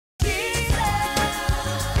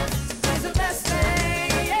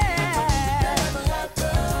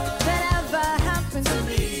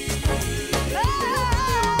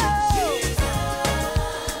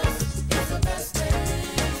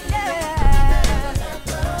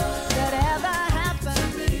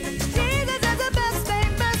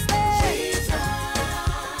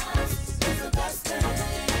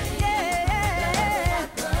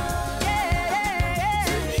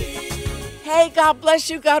God bless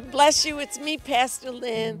you. God bless you. It's me, Pastor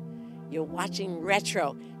Lynn. You're watching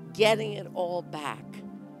Retro, getting it all back.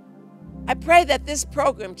 I pray that this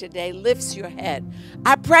program today lifts your head.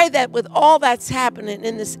 I pray that with all that's happening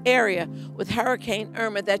in this area with Hurricane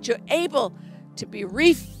Irma, that you're able to be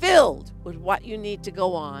refilled with what you need to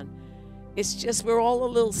go on. It's just we're all a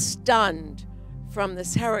little stunned from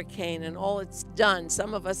this hurricane and all it's done.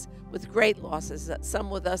 Some of us with great losses,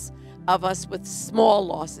 some of us with small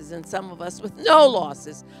losses, and some of us with no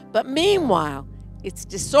losses. But meanwhile, it's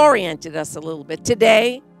disoriented us a little bit.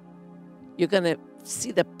 Today, you're going to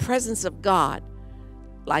see the presence of God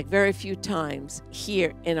like very few times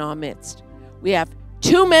here in our midst. We have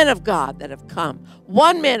two men of God that have come.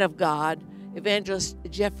 One man of God, Evangelist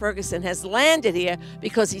Jeff Ferguson, has landed here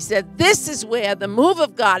because he said, this is where the move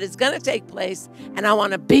of God is going to take place, and I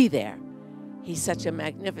want to be there. He's such a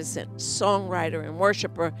magnificent songwriter and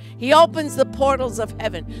worshiper. He opens the portals of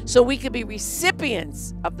heaven so we could be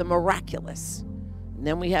recipients of the miraculous. And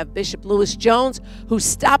then we have Bishop Lewis Jones, who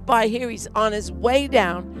stopped by here. He's on his way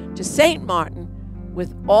down to St. Martin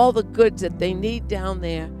with all the goods that they need down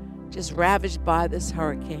there, just ravaged by this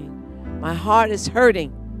hurricane. My heart is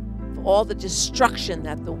hurting for all the destruction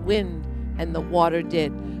that the wind and the water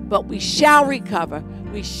did. But we shall recover.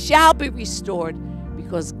 We shall be restored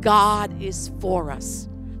because God is for us.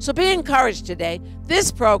 So be encouraged today.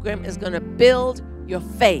 This program is going to build your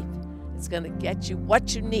faith. It's going to get you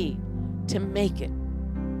what you need to make it,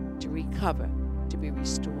 to recover, to be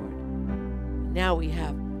restored. Now we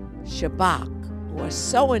have Shabbat, who are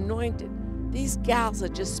so anointed. These gals are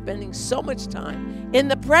just spending so much time in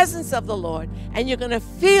the presence of the Lord, and you're going to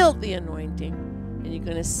feel the anointing, and you're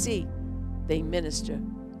going to see they minister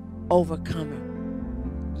overcomer.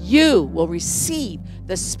 You will receive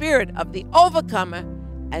the spirit of the overcomer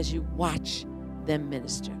as you watch them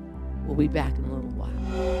minister. We'll be back in a little while.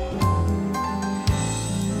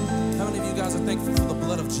 How many of you guys are thankful for the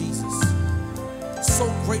blood of Jesus? So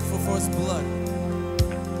grateful for his blood.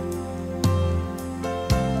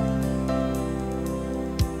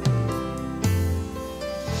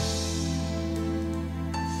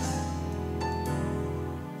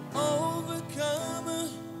 Overcomer,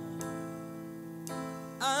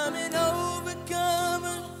 I'm an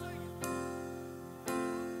overcomer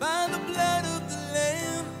by the blood of the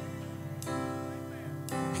Lamb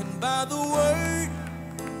and by the word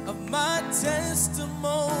of my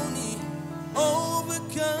testimony.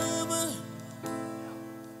 Overcomer,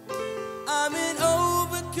 I'm an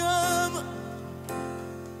overcomer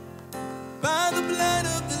by the blood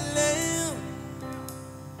of the Lamb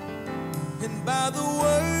and by the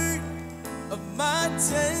word of my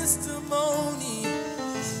testimony.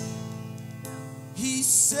 He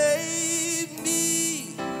saved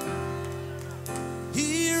me,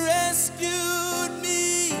 he rescued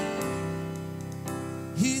me,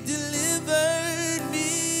 he delivered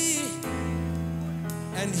me,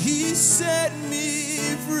 and he set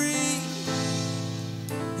me free.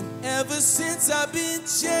 And ever since I've been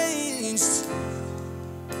changed,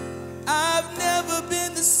 I've never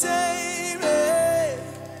been the same.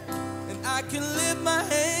 And I can lift my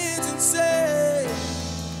hands and say,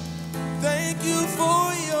 thank you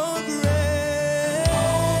for your grace.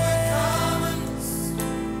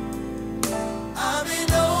 I'm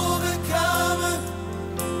an overcomer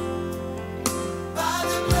by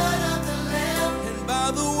the blood of the Lamb and by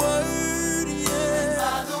the word, yeah, and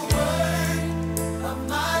by the word of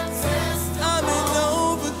my testimony. I'm an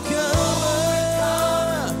overcomer,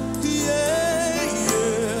 yeah,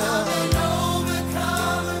 yeah. I'm an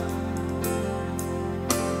overcomer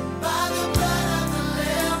by the blood of the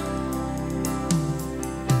Lamb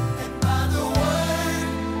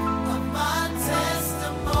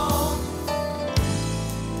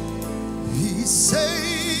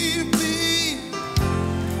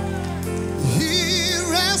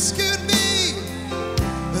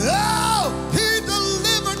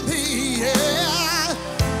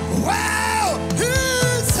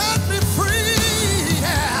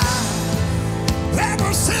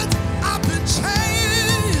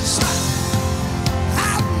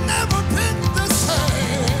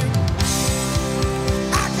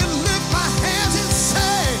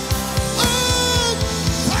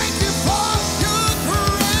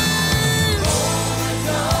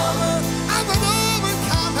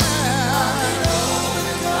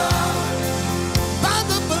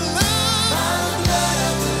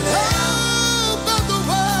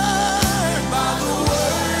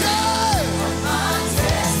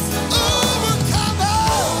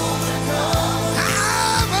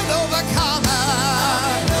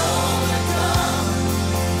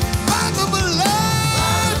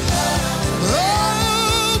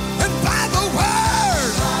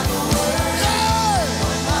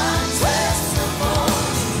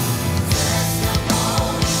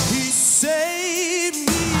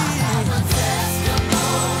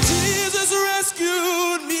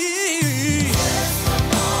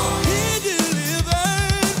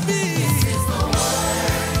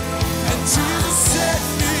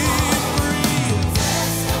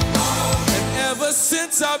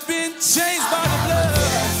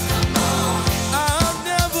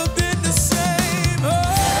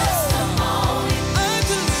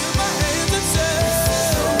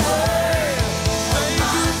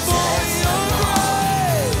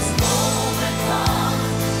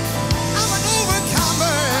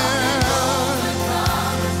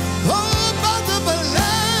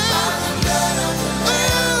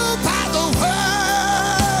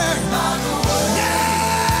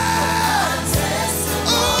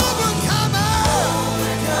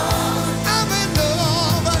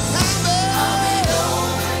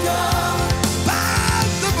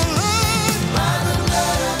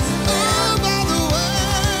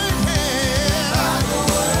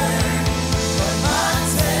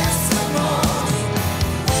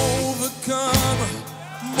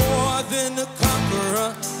a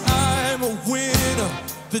conqueror. I'm a winner.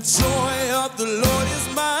 The joy of the Lord is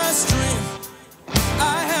my strength.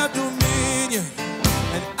 I have dominion,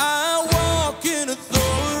 and I walk in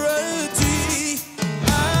authority.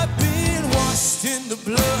 I've been washed in the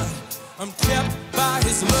blood. I'm kept by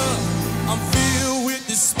His love. I'm filled with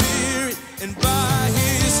the Spirit, and by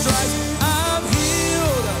His stripes I'm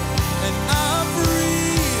healed and I'm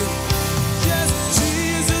free. Yes,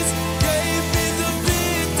 Jesus gave me the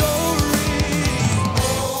victory.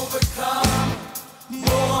 Overcome,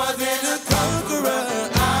 more than a conqueror.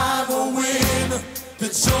 I'm a winner. The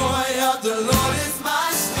joy of the Lord is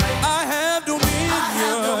my strength. I have dominion.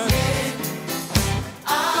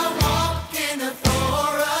 I walk in authority.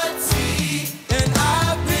 And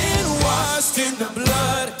I've been washed in the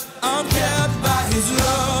blood. I'm kept by His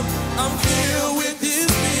love. I'm filled with His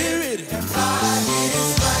Spirit. And by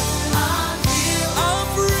His stripes I'm healed. I'm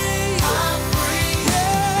free. I'm free.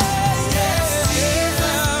 Yeah, yeah, yeah.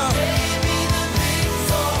 Gave me the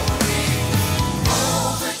victory.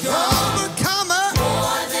 Overcomer.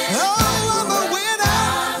 More than a conqueror. I'm a winner.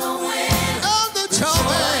 I'm a winner. Of the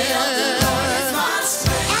joy of the Lord is my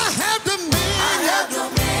strength. I have dominion. I have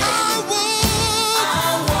dominion. I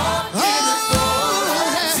walk in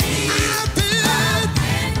authority. I've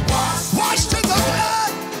been washed in the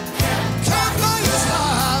blood. Kept by His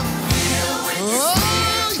love. Filled with His Spirit.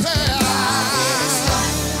 Oh, yeah.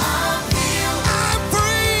 I'm healed. I'm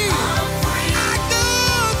free. I'm free. I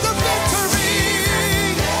know the victory.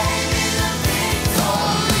 Gave me the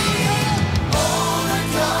victory.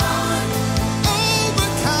 Overcome.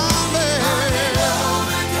 Overcome.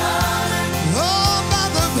 Oh, by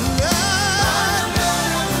the blood.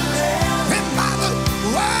 And by the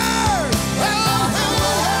word.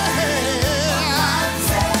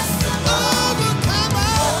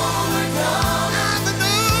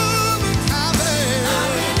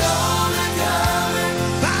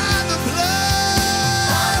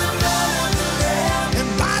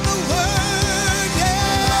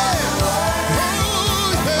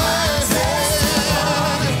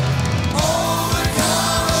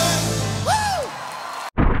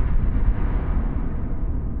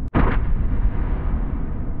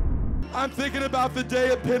 I'm thinking about the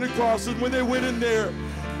day of Pentecost, and when they went in there,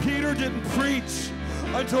 Peter didn't preach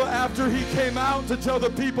until after he came out to tell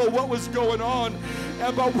the people what was going on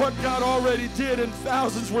and about what God already did, and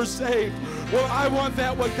thousands were saved. Well, I want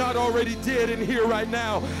that, what God already did in here right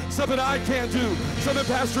now. Something I can't do, something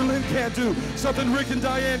Pastor Lynn can't do, something Rick and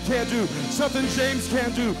Diane can't do, something James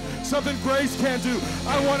can't do, something Grace can't do.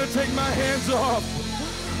 I want to take my hands off.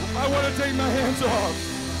 I want to take my hands off.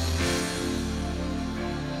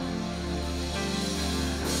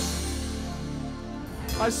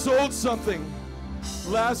 I sold something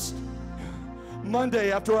last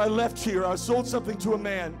Monday after I left here. I sold something to a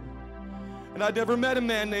man, and I'd never met a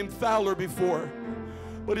man named Fowler before,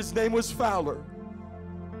 but his name was Fowler.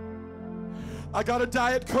 I got a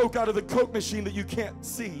Diet Coke out of the Coke machine that you can't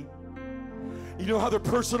see. You know how they're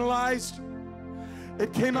personalized?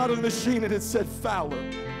 It came out of the machine and it said Fowler.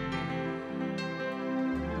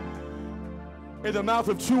 In the mouth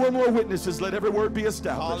of two or more witnesses, let every word be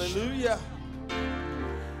established. Hallelujah.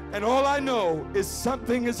 And all I know is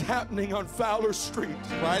something is happening on Fowler Street.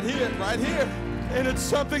 Right here, right here. And it's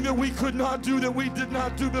something that we could not do, that we did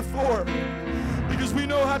not do before. Because we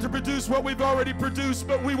know how to produce what we've already produced,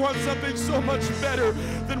 but we want something so much better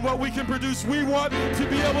than what we can produce. We want to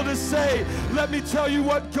be able to say, let me tell you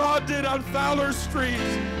what God did on Fowler Street.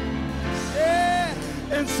 Yeah.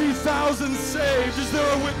 And see thousands saved. Is there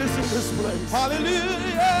a witness in this place?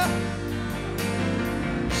 Hallelujah.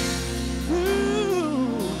 Woo.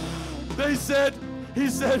 He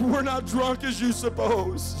said, we're not drunk as you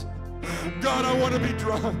suppose. God, I want to be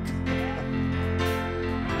drunk.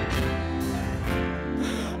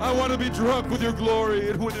 I want to be drunk with your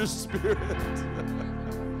glory and with your spirit.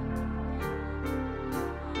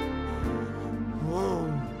 Whoa,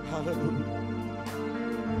 hallelujah.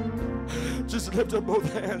 Just lift up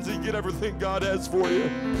both hands and get everything God has for you.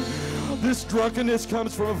 This drunkenness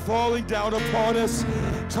comes from falling down upon us,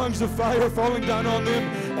 tongues of fire falling down on them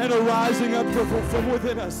and arising up from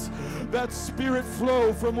within us. That spirit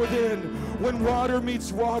flow from within. When water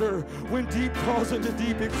meets water, when deep calls into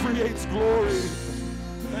deep, it creates glory.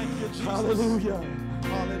 Thank you, Jesus. Hallelujah.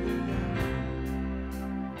 Hallelujah.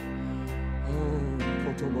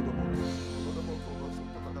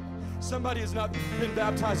 Somebody has not been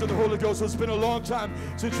baptized in the Holy Ghost, so it's been a long time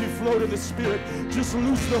since you flowed in the Spirit. Just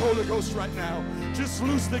loose the Holy Ghost right now. Just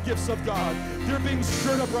loose the gifts of God. They're being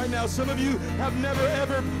stirred up right now. Some of you have never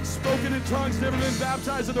ever spoken in tongues, never been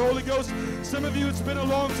baptized in the Holy Ghost. Some of you, it's been a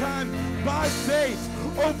long time. By faith,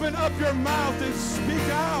 Open up your mouth and speak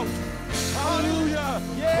out. Hallelujah.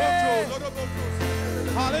 Yeah.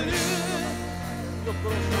 Hallelujah.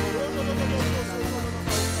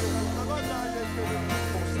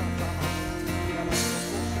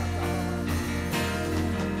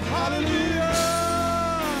 Hallelujah. Hallelujah.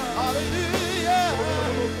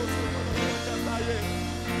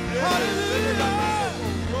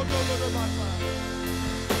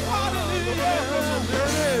 Hallelujah. There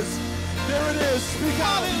it is. There it is. Speak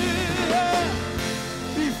out. Hallelujah.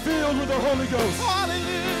 Be filled with the Holy Ghost.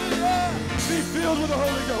 Hallelujah. Be filled with the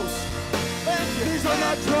Holy Ghost. These are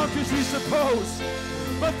not drunk as you suppose,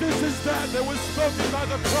 but this is that was spoken by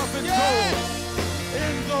the prophet Joel.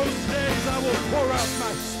 In those days I will pour out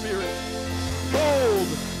my spirit, old,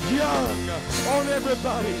 young, on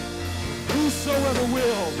everybody. Whosoever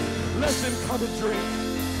will, let them come and drink.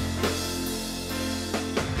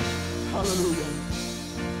 Hallelujah.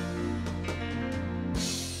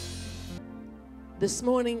 This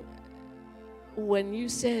morning, when you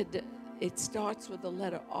said it starts with the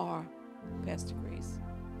letter R, Pastor Grace,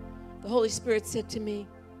 the Holy Spirit said to me,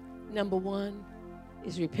 number one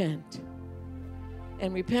is repent.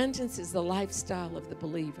 And repentance is the lifestyle of the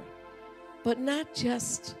believer. But not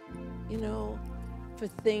just, for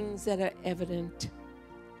things that are evident.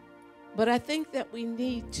 But I think that we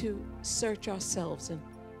need to search ourselves. And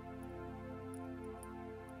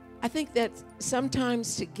I think that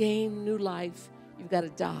sometimes to gain new life, you've got to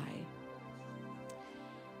die.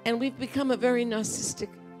 And we've become a very narcissistic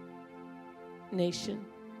nation,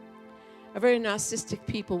 a very narcissistic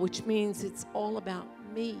people, which means it's all about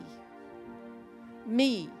me.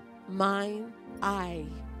 Me, mine, I.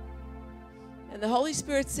 And the Holy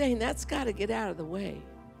Spirit's saying that's got to get out of the way,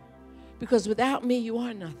 because without me, you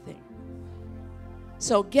are nothing.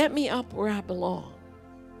 So get me up where I belong.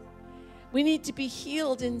 We need to be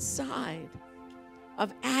healed inside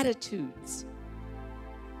of attitudes.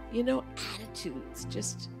 Attitudes,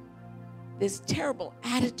 there's terrible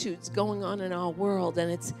attitudes going on in our world, and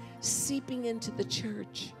it's seeping into the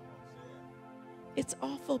church. It's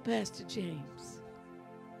awful, Pastor James.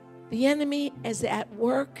 The enemy is at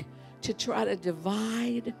work to try to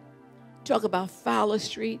divide, talk about Fowler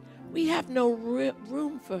Street. We have no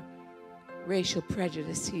room for racial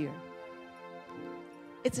prejudice here.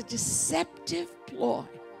 It's a deceptive ploy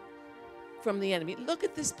from the enemy. Look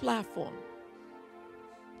at this platform.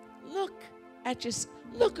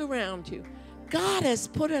 Look around you. God has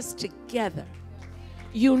put us together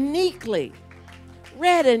uniquely,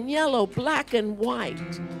 red and yellow, black and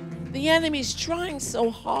white. The enemy's trying so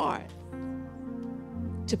hard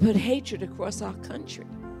to put hatred across our country.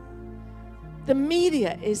 The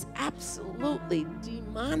media is absolutely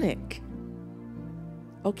demonic.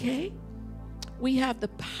 Okay? We have the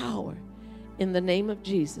power in the name of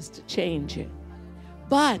Jesus to change it.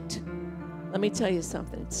 But let me tell you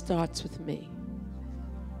something. It starts with me.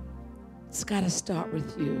 It's got to start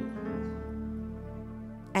with you.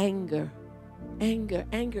 Anger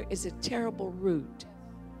is a terrible root.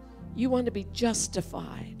 You want to be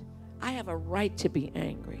justified. I have a right to be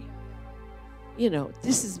angry.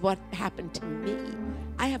 This is what happened to me.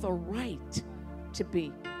 I have a right to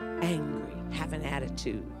be angry, have an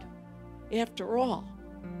attitude. After all,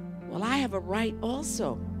 I have a right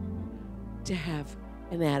also to have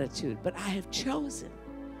an attitude, but I have chosen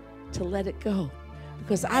to let it go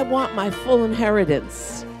because I want my full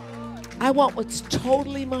inheritance. I want what's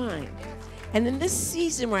totally mine. And in this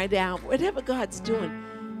season right now, whatever God's doing,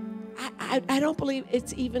 I don't believe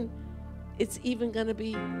it's even going to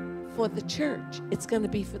be for the church. It's going to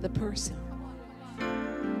be for the person.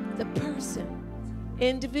 The person,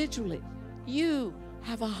 individually. You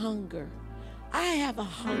have a hunger. I have a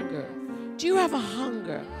hunger. Do you have a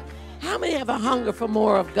hunger? How many have a hunger for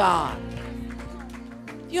more of God?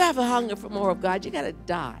 If you have a hunger for more of God, you got to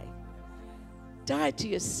die. Die to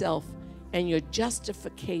yourself and your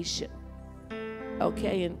justification.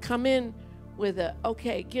 Okay? And come in with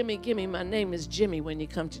okay, gimme, my name is Jimmy when you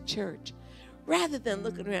come to church. Rather than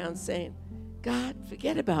looking around saying, God,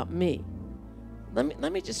 forget about me.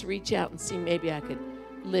 Let me just reach out and see maybe I could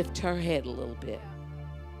lift her head a little bit.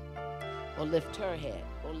 Or lift her head.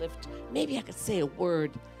 Or maybe I could say a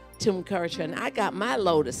word to encourage her. And I got my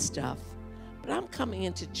load of stuff. But I'm coming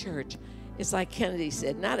into church. It's like Kennedy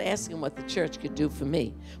said, not asking what the church could do for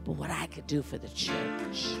me, but what I could do for the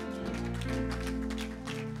church.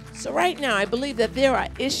 So right now, I believe that there are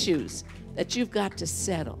issues that you've got to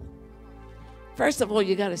settle. First of all,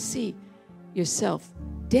 you got to see yourself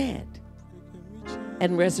dead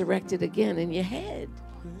and resurrected again in your head.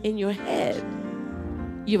 In your head.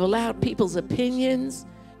 You've allowed people's opinions.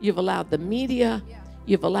 You've allowed the media.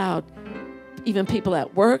 You've allowed even people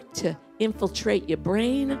at work to infiltrate your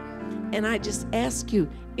brain. And I just ask you,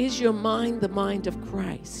 is your mind the mind of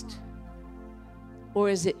Christ? Or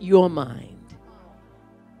is it your mind?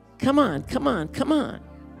 Come on, come on, come on.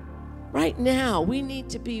 Right now, we need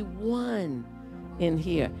to be one in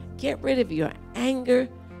here. Get rid of your anger.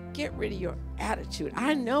 Get rid of your attitude.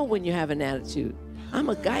 I know when you have an attitude. I'm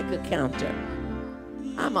a Geiger counter.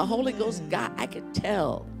 I'm a Holy Ghost guy. I could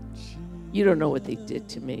tell. You don't know what they did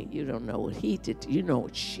to me. You don't know what he did to you. You know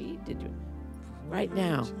what she did to me. Right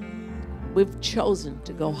now, we've chosen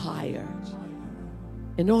to go higher.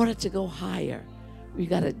 In order to go higher, we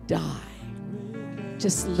got to die.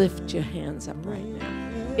 Just lift your hands up right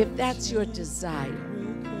now. If that's your desire,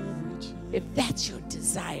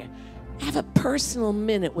 have a personal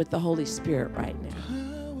minute with the Holy Spirit right now.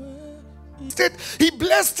 He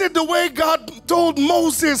blessed it the way God told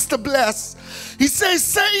Moses to bless. He says,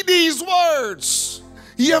 say these words.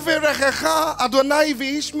 Yaverechecha Adonai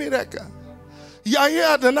v'ishmireka.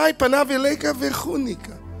 Yaya Adonai panav eleka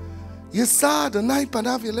v'chunika. Yesa Adonai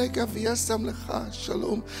panav eleka v'yasam lecha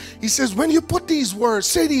shalom. He says, when you put these words,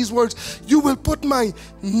 say these words, you will put my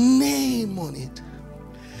name on it.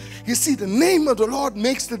 You see, the name of the Lord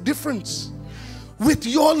makes the difference with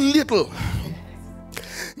your little.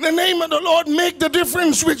 The name of the Lord make the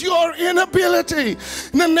difference with your inability.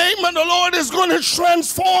 The name of the Lord is going to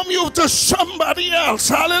transform you to somebody else.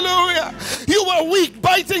 Hallelujah. You were weak,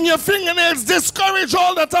 biting your fingernails, discouraged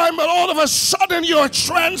all the time, but all of a sudden you're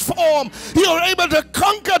transformed. You're able to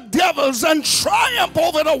conquer devils and triumph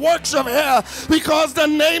over the works of hell because the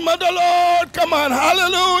name of the Lord, come on,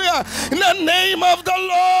 hallelujah. The name of the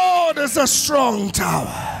Lord is a strong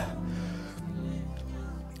tower.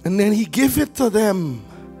 And then he gave it to them.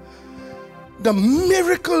 The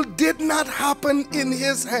miracle did not happen in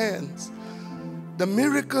his hands. The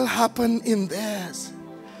miracle happened in theirs.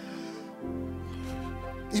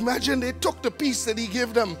 Imagine they took the piece that he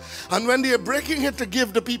gave them, and when they are breaking it to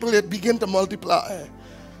give the people, it began to multiply.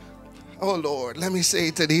 Oh Lord, let me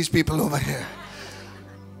say to these people over here.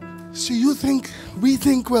 So we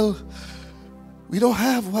think, well, we don't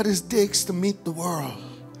have what it takes to meet the world.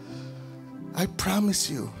 I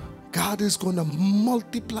promise you, God is going to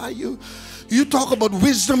multiply you. You talk about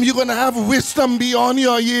wisdom, you're going to have wisdom beyond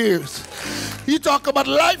your years. You talk about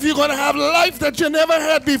life, you're going to have life that you never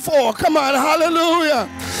had before. Come on, hallelujah.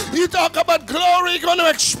 You talk about glory, you're going to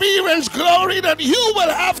experience glory that you will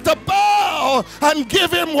have to bow and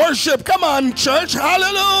give him worship. Come on, church,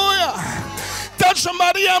 hallelujah. Tell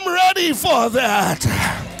somebody, I'm ready for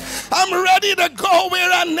that. I'm ready to go where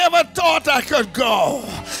I never thought I could go.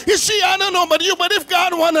 You see, I don't know about you, but if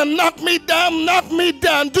God want to knock me down, knock me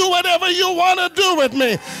down. Do whatever you want to do with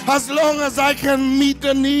me, as long as I can meet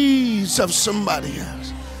the needs of somebody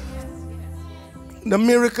else. The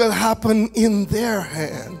miracle happened in their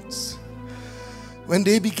hands when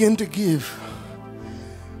they begin to give.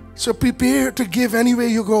 So prepare to give anywhere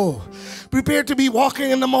you go. Prepare to be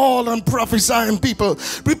walking in the mall and prophesying people.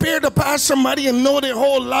 Prepare to pass somebody and know their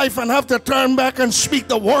whole life and have to turn back and speak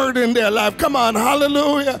the word in their life. Come on,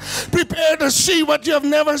 hallelujah. Prepare to see what you have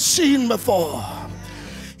never seen before.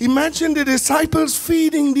 Imagine the disciples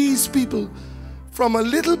feeding these people from a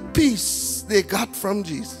little piece they got from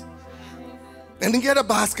Jesus. And they get a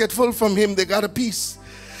basket full from him, they got a piece.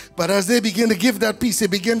 But as they begin to give that piece, they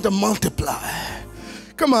begin to multiply.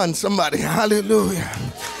 Come on, somebody, hallelujah.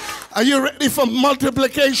 Are you ready for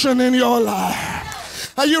multiplication in your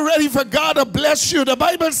life? Are you ready for God to bless you? The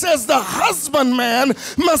Bible says the husbandman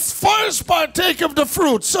must first partake of the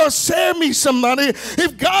fruit. So say me, somebody,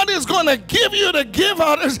 if God is going to give you to give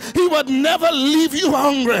others, he would never leave you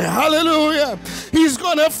hungry. Hallelujah. He's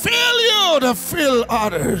going to fill you to fill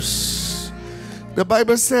others. The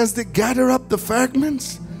Bible says they gather up the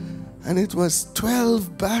fragments, and it was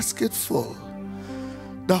 12 baskets full.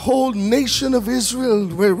 The whole nation of Israel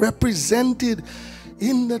were represented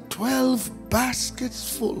in the 12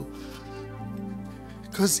 baskets full,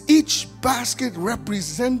 because each basket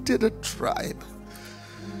represented a tribe.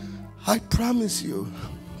 I promise you,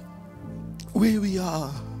 where we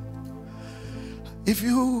are, if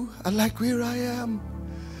you are like where I am,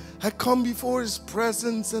 I come before his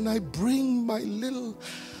presence and I bring my little.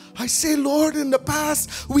 I say, Lord, in the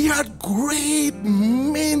past, we had great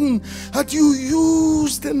men that you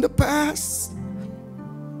used in the past.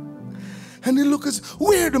 And they look at us,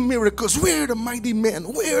 where are the miracles? Where are the mighty men?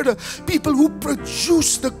 Where are the people who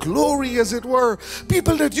produce the glory, as it were?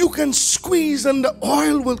 People that you can squeeze and the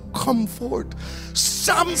oil will come forth.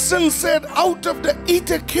 Samson said, out of the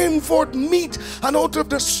eater came forth meat, and out of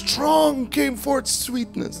the strong came forth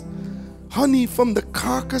sweetness. Honey from the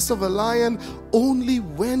carcass of a lion only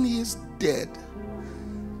when he is dead.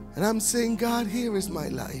 And I'm saying, God, here is my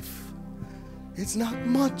life. It's not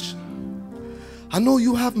much. I know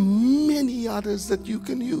you have many others that you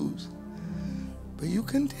can use, but you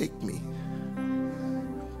can take me.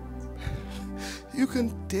 You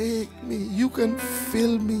can take me. You can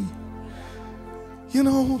fill me. You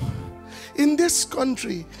know, in this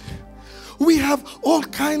country, we have all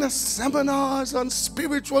kind of seminars on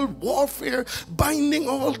spiritual warfare, binding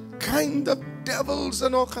all kind of devils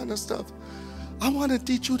and all kind of stuff. I want to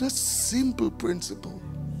teach you the simple principle.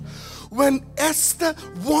 When Esther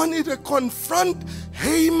wanted to confront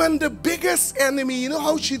Haman, the biggest enemy, you know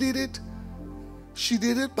how she did it? She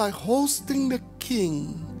did it by hosting the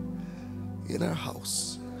king in her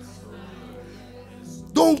house.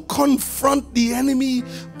 Don't confront the enemy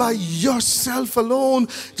by yourself alone.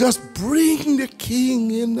 Just bring the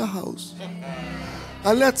king in the house.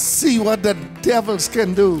 And let's see what the devils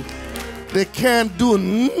can do. They can't do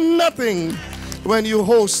nothing when you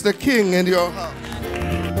host the king in your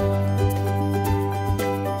house.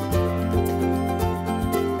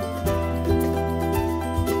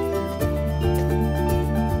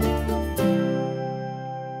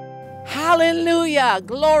 Hallelujah.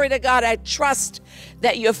 Glory to God. I trust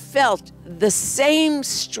that you felt the same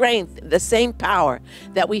strength, the same power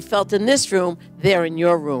that we felt in this room, there in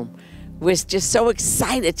your room. We're just so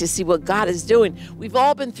excited to see what God is doing. We've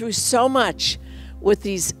all been through so much with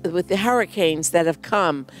the hurricanes that have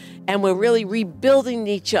come, and we're really rebuilding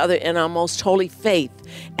each other in our most holy faith.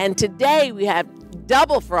 And today we have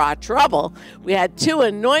double for our trouble. We had two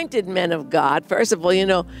anointed men of God. First of all, you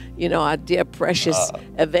know our dear precious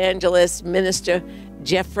evangelist, minister,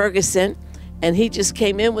 Jeff Ferguson, and he just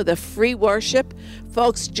came in with a free worship.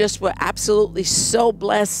 Folks just were absolutely so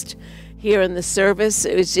blessed here in the service.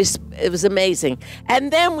 It was amazing.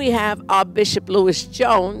 And then we have our Bishop Louis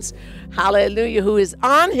Jones, hallelujah, who is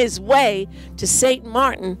on his way to St.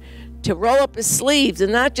 Martin to roll up his sleeves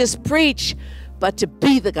and not just preach, but to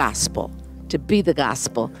be the gospel. To be the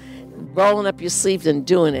gospel, rolling up your sleeves and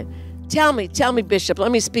doing it. Tell me, Bishop,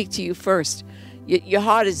 let me speak to you first. Your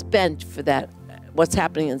heart is bent for that, what's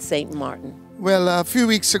happening in St. Martin. Well, a few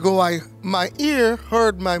weeks ago, my ear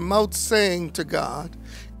heard my mouth saying to God,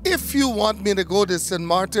 if you want me to go to St.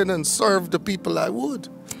 Martin and serve the people, I would.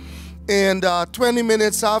 And 20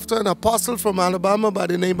 minutes after, an apostle from Alabama by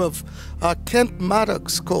the name of Kent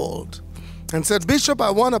Maddox called and said, Bishop,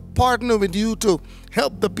 I want to partner with you to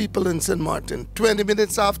help the people in St. Martin. 20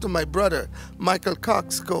 minutes after, my brother, Michael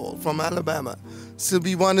Cox, called from Alabama. So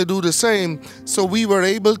we want to do the same. So we were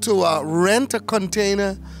able to rent a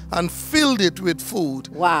container and filled it with food.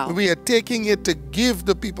 Wow. We are taking it to give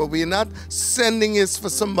the people. We are not sending it for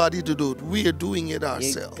somebody to do it. We are doing it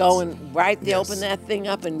ourselves. You're going right there, Yes. open that thing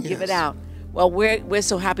up and give Yes. it out. Well, we're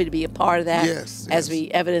so happy to be a part of that. Yes, As yes.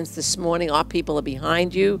 we evidenced this morning, our people are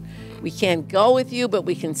behind you. We can't go with you, but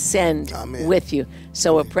we can send Amen. with you.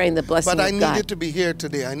 So we're praying the blessing But I of God. needed to be here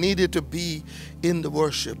today. I needed to be in the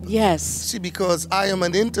worship. Yes. See, because I am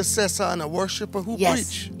an intercessor and a worshiper who Yes.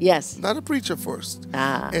 preach. Yes. Not a preacher first.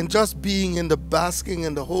 Ah. And just being in the basking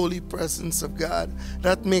in the holy presence of God,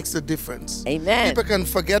 that makes a difference. Amen. People can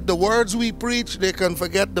forget the words we preach, they can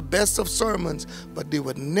forget the best of sermons, but they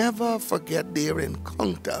would never forget their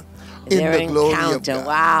encounter in Their the glory encounter. of God.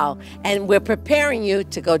 Wow. And we're preparing you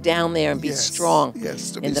to go down there and be Yes. strong Yes,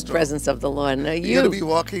 to be in the strong. presence of the Lord. Now You're going to be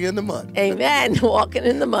walking in the mud. Amen. Walking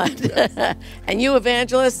in the mud. And you,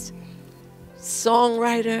 evangelist,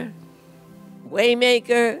 songwriter,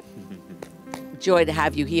 waymaker, joy to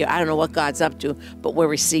have you here. I don't know what God's up to, but we're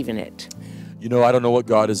receiving it. You know, I don't know what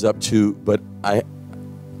God is up to, but I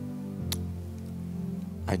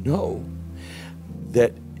know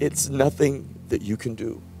that it's nothing that you can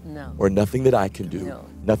do. No. Or nothing that I can do. No.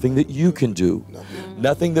 Nothing that you can do.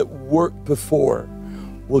 Nothing that worked before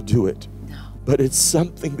will do it. No. But it's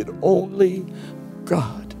something that only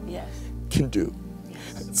God Yes. can do.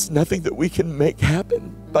 It's nothing that we can make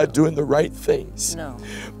happen by doing the right things. No.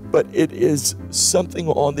 But it is something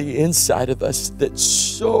on the inside of us that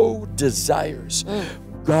so desires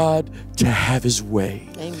God to have his way.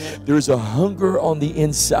 Amen. There's a hunger on the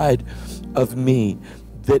inside of me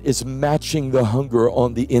that is matching the hunger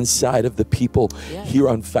on the inside of the people Yes. here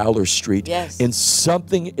on Fowler Street. Yes. And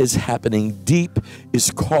something is happening. Deep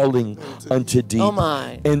is calling unto deep. Oh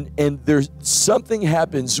my. And there's something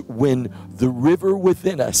happens when the river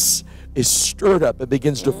within us is stirred up and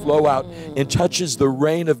begins to flow out and touches the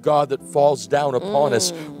rain of God that falls down upon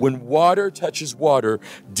us. When water touches water,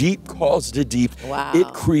 deep calls to deep. Wow. It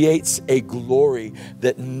creates a glory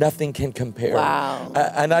that nothing can compare. Wow.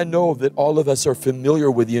 And I know that all of us are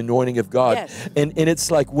familiar with the anointing of God. Yes. And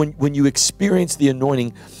it's like when you experience the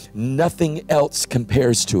anointing, nothing else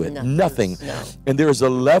compares to it. Nothing. No. And there is a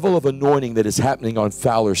level of anointing that is happening on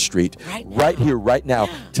Fowler Street right here, right now.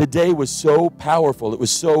 Yeah. Today was so powerful. It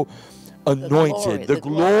was so anointed, the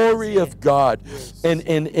glory of God,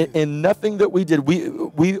 and nothing that we did.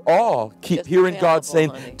 We all keep Just hearing God saying,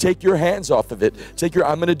 honey. "Take your hands off of it.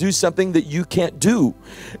 I'm going to do something that you can't do."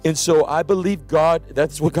 And so I believe God.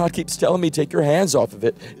 That's what God keeps telling me. Take your hands off of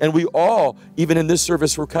it. And we all, even in this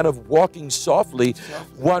service, we're kind of walking softly,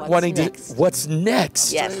 wanting next? to. What's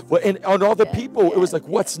next? Yes. Well, and on all the people, it was like,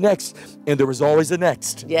 "What's next?" And there was always a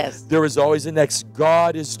next. Yes. There was always a next.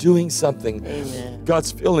 God is doing something. Amen.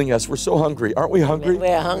 God's filling us. We're so hungry. Aren't we hungry?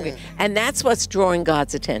 We're hungry. And that's what's drawing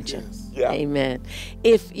God's attention. Yeah. Amen.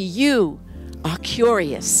 If you are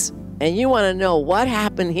curious and you want to know what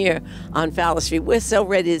happened here on Fowler Street, we're so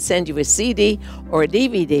ready to send you a CD or a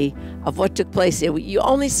DVD of what took place here. You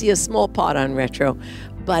only see a small part on Retro,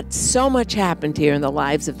 but so much happened here in the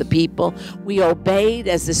lives of the people. We obeyed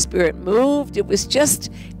as the Spirit moved. It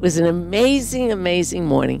was an amazing, amazing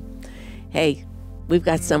morning. Hey, we've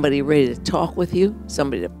got somebody ready to talk with you,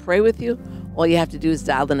 somebody to pray with you. All you have to do is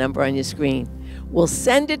dial the number on your screen. We'll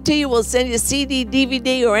send it to you. We'll send you a CD,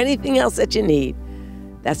 DVD, or anything else that you need.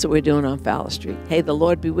 That's what we're doing on Fowler Street. Hey, the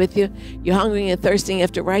Lord be with you. You're hungry and thirsting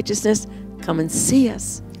after righteousness? Come and see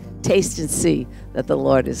us. Taste and see that the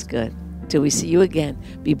Lord is good. Till we see you again,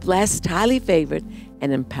 be blessed, highly favored,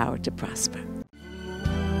 and empowered to prosper.